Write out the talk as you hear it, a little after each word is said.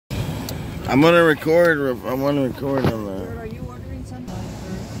I'm gonna record. I want to record on that. Are you ordering something?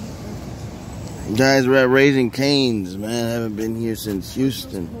 Guys, we're at Raising Cane's, man. I haven't been here since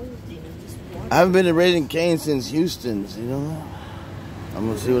Houston. I haven't been to Raising Cane's since Houston's, you know? I'm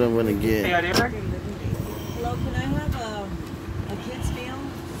gonna see what I'm gonna get. Hello, can I have a kid's meal?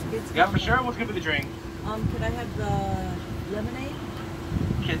 Yeah, for sure. What's good with the drink? Could I have the lemonade?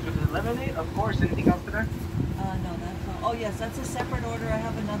 Kids with the lemonade? Of course. Anything else today? No, that's all. Oh, yes, that's a separate order. I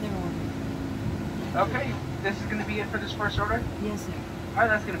have another order. Okay, this is going to be it for this first order? Yes, sir. Alright,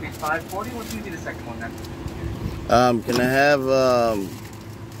 that's going to be $5.40. What's going to be the second one then? Can I have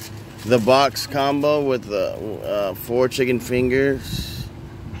the box combo with the 4 chicken fingers?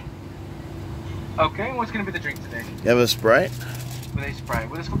 Okay, and what's going to be the drink today? You have a Sprite? With a Sprite.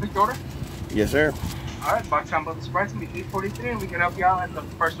 Will this complete the order? Yes, sir. Alright, box combo with the Sprite's going to be $8.43, and we can help you out at the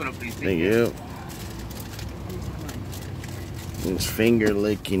first one, please. Thank you. It's finger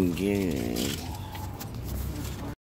licking game.